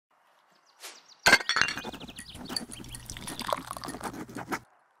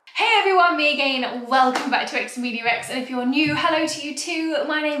everyone, me again. Welcome back to XAMELIAX, and if you're new, hello to you too.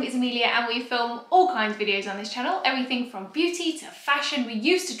 My name is Amelia and we film all kinds of videos on this channel, everything from beauty to fashion. We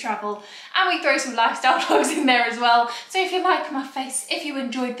used to travel and we throw some lifestyle vlogs in there as well. So if you like my face, if you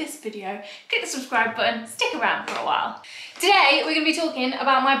enjoyed this video, click the subscribe button, stick around for a while. Today we're going to be talking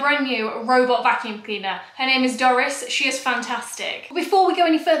about my brand new robot vacuum cleaner. Her name is Doris. She is fantastic. Before we go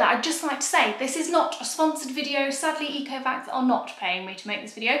any further, I'd just like to say this is not a sponsored video. Sadly, Ecovacs are not paying me to make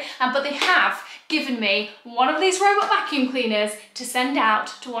this video, but they have given me one of these robot vacuum cleaners to send out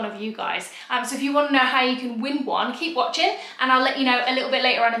to one of you guys. So if you want to know how you can win one, keep watching and I'll let you know a little bit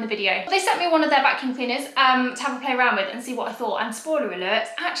later on in the video. They sent me one of their vacuum cleaners to have a play around with and see what I thought, and spoiler alert,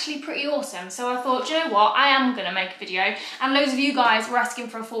 it's actually pretty awesome. So I thought, do you know what, I am going to make a video, and loads of you guys were asking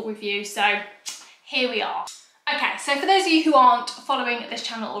for a full review, so here we are. Okay, so for those of you who aren't following this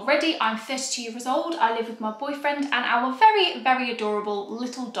channel already, I'm 32 years old, I live with my boyfriend and our very, very adorable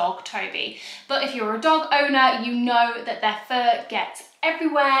little dog, Toby. But if you're a dog owner, you know that their fur gets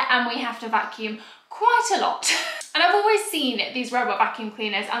everywhere and we have to vacuum quite a lot. And I've always seen these robot vacuum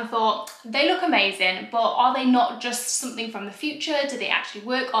cleaners and thought, they look amazing, but are they not just something from the future? Do they actually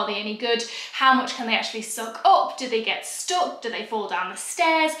work? Are they any good? How much can they actually suck up? Do they get stuck? Do they fall down the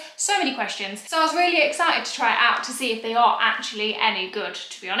stairs? So many questions. So I was really excited to try it out to see if they are actually any good,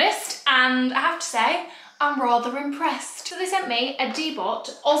 to be honest. And I have to say, I'm rather impressed. So they sent me a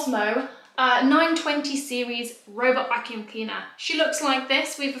Deebot Ozmo 920 series robot vacuum cleaner. She looks like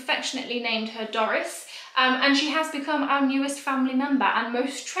this. We've affectionately named her Doris. And she has become our newest family member and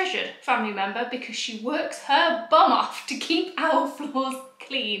most treasured family member because she works her bum off to keep our floors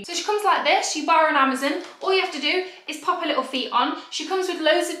clean. So she comes like this. You buy her on Amazon. All you have to do is pop her little feet on. She comes with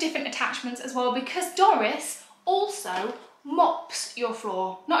loads of different attachments as well, because Doris also mops your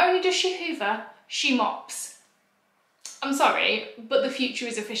floor. Not only does she hoover, she mops. I'm sorry, but the future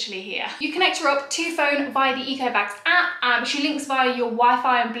is officially here. You connect her up to your phone via the Ecovacs app. She links via your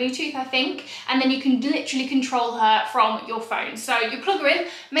Wi-Fi and Bluetooth, I think, and then you can literally control her from your phone. So you plug her in,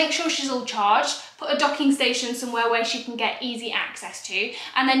 make sure she's all charged, put a docking station somewhere where she can get easy access to,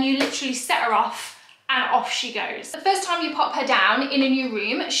 and then you literally set her off and off she goes. The first time you pop her down in a new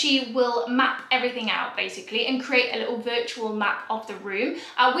room, she will map everything out basically and create a little virtual map of the room.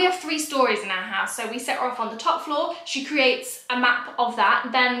 We have 3 stories in our house, so we set her off on the top floor, she creates a map of that,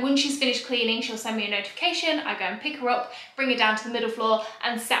 then when she's finished cleaning she'll send me a notification, I go and pick her up, bring her down to the middle floor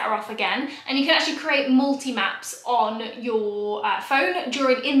and set her off again. And you can actually create multi-maps on your phone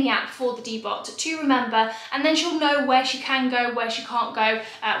in the app for the Deebot to remember, and then she'll know where she can go, where she can't go,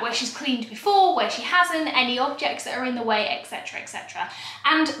 where she's cleaned before, where she hasn't, any objects that are in the way, etc, etc.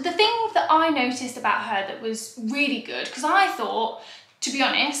 And the thing that I noticed about her that was really good, because I thought, to be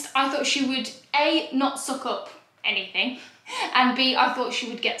honest, I thought she would A, not suck up anything, and B, I thought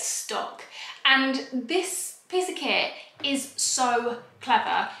she would get stuck. And this piece of kit is so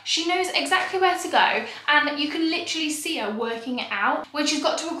clever. She knows exactly where to go, and you can literally see her working it out. When she's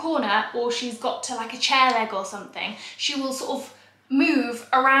got to a corner or she's got to like a chair leg or something, she will sort of move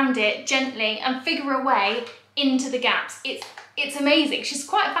around it gently and figure a way into the gaps. It's amazing. She's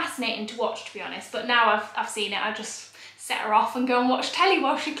quite fascinating to watch, to be honest, but now I've seen it, I just set her off and go and watch telly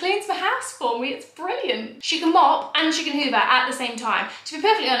while she cleans my house for me. It's brilliant. She can mop and she can hoover at the same time. To be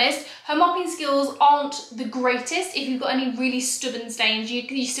perfectly honest, her mopping skills aren't the greatest. If you've got any really stubborn stains,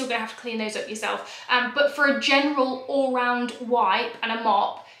 you're still gonna have to clean those up yourself. But for a general all-round wipe and a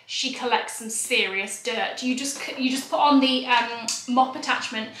mop, she collects some serious dirt. You just put on the mop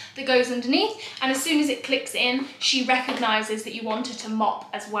attachment that goes underneath, and as soon as it clicks in, she recognises that you want her to mop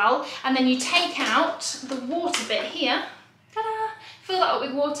as well. And then you take out the water bit here, ta-da, fill that up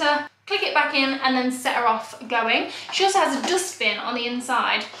with water, click it back in, and then set her off going. She also has a dustbin on the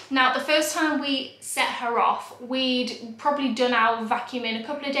inside. Now, the first time we set her off, we'd probably done our vacuuming a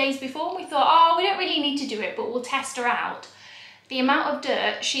couple of days before, and we thought, oh, we don't really need to do it, but we'll test her out. The amount of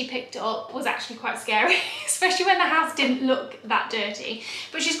dirt she picked up was actually quite scary, especially when the house didn't look that dirty.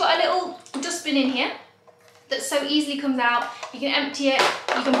 But she's got a little dustbin in here that so easily comes out. You can empty it,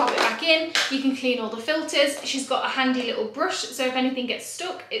 you can pop it back in, you can clean all the filters. She's got a handy little brush, so if anything gets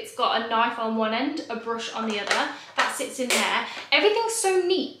stuck, it's got a knife on one end, a brush on the other. That sits in there. Everything's so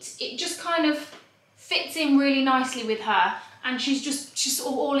neat, it just kind of fits in really nicely with her, and she's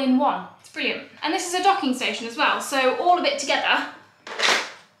sort of all in one. Brilliant. And this is a docking station as well, so all of it together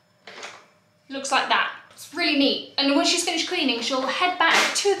looks like that. It's really neat. And once she's finished cleaning, she'll head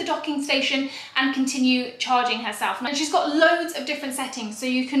back to the docking station and continue charging herself. And she's got loads of different settings, so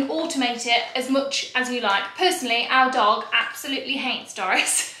you can automate it as much as you like. Personally, our dog absolutely hates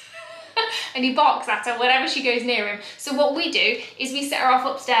Doris. and he barks at her whenever she goes near him. So what we do is we set her off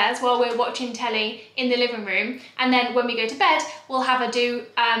upstairs while we're watching telly in the living room, and then when we go to bed, we'll have her do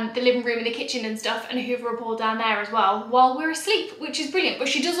the living room and the kitchen and stuff, and hoover up all down there as well while we're asleep, which is brilliant. But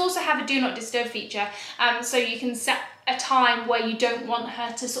she does also have a do not disturb feature, so you can set a time where you don't want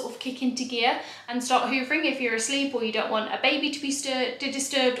her to sort of kick into gear and start hoovering if you're asleep, or you don't want a baby to be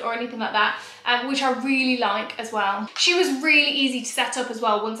disturbed or anything like that, which I really like as well. She was really easy to set up as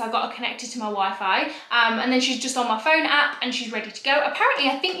well once I got her connected to my Wi-Fi, and then she's just on my phone app and she's ready to go. Apparently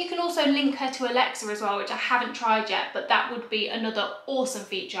I think you can also link her to Alexa as well, which I haven't tried yet, but that would be another awesome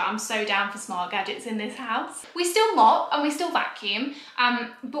feature. I'm so down for smart gadgets in this house. We still mop and we still vacuum,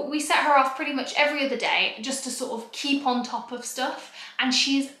 but we set her off pretty much every other day just to sort of keep on top of stuff, and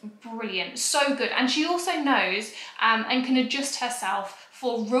she's brilliant, so good. And she also knows and can adjust herself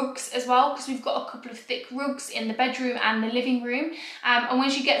for rugs as well, because we've got a couple of thick rugs in the bedroom and the living room, and when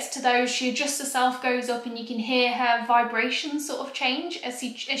she gets to those, she adjusts herself, goes up, and you can hear her vibrations sort of change as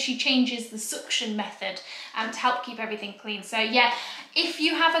she changes the suction method to help keep everything clean. So yeah, if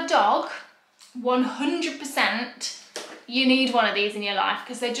you have a dog, 100% you need one of these in your life,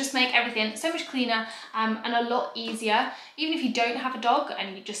 because they just make everything so much cleaner and a lot easier. Even if you don't have a dog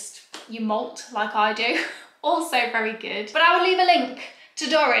and you molt like I do, also very good. But I will leave a link to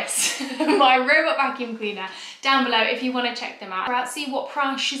Doris, my robot vacuum cleaner, down below if you want to check them out. See what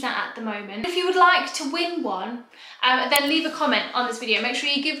price she's at the moment. If you would like to win one, then leave a comment on this video. Make sure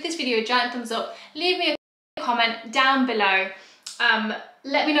you give this video a giant thumbs up. Leave me a comment down below.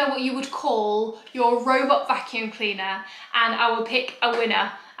 Let me know what you would call your robot vacuum cleaner, and I will pick a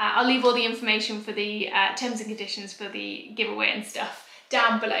winner. I'll leave all the information for the terms and conditions for the giveaway and stuff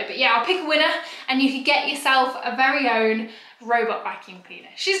down below. But yeah, I'll pick a winner and you can get yourself a very own robot vacuum cleaner.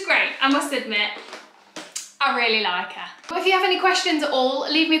 She's great, I must admit. I really like her. But if you have any questions at all,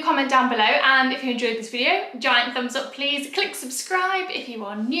 leave me a comment down below, and if you enjoyed this video, giant thumbs up please. Click subscribe if you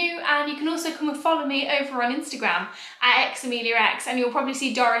are new, and you can also come and follow me over on Instagram at XAMELIAX, and you'll probably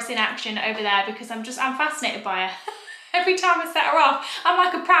see Doris in action over there, because I'm fascinated by her. Every time I set her off, I'm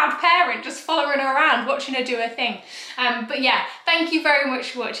like a proud parent just following her around, watching her do her thing. But yeah, thank you very much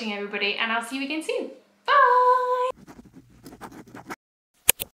for watching everybody, and I'll see you again soon. Bye!